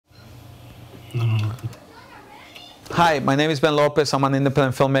Hi, my name is Ben Lopez. I'm an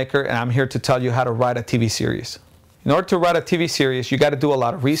independent filmmaker, and I'm here to tell you how to write a TV series. In order to write a TV series, you got to do a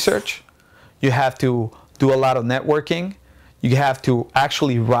lot of research. You have to do a lot of networking. You have to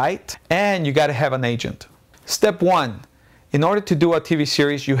actually write, and you got to have an agent. Step one. In order to do a TV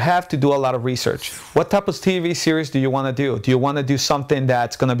series, you have to do a lot of research. What type of TV series do you want to do? Do you want to do something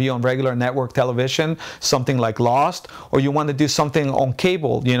that's going to be on regular network television, something like Lost, or you want to do something on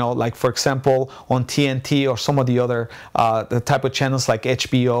cable, you know, like for example on TNT or some of the other the type of channels like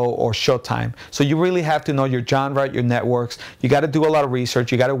HBO or Showtime? So you really have to know your genre, your networks. You got to do a lot of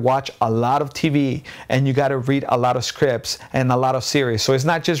research. You got to watch a lot of TV, and you got to read a lot of scripts and a lot of series. So it's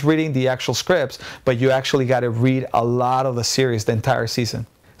not just reading the actual scripts, but you actually got to read a lot of the series, the entire season.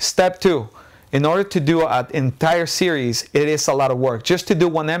 Step two, in order to do an entire series, it is a lot of work. Just to do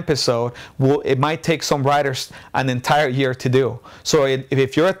one episode, it might take some writers an entire year to do. So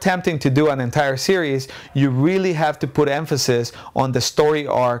if you're attempting to do an entire series, you really have to put emphasis on the story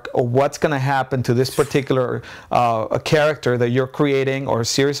arc of what's going to happen to this particular character that you're creating, or a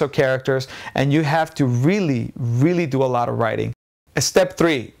series of characters, and you have to really do a lot of writing. Step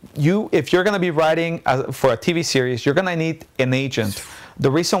three, if you're going to be writing for a TV series, you're going to need an agent.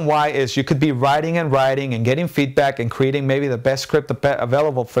 The reason why is you could be writing and getting feedback and creating maybe the best script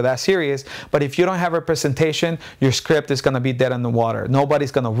available for that series, but if you don't have representation, your script is going to be dead in the water.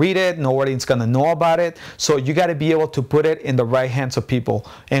 Nobody's going to read it, nobody's going to know about it, so you got to be able to put it in the right hands of people.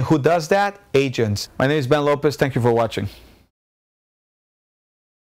 And who does that? Agents. My name is Ben Lopez. Thank you for watching.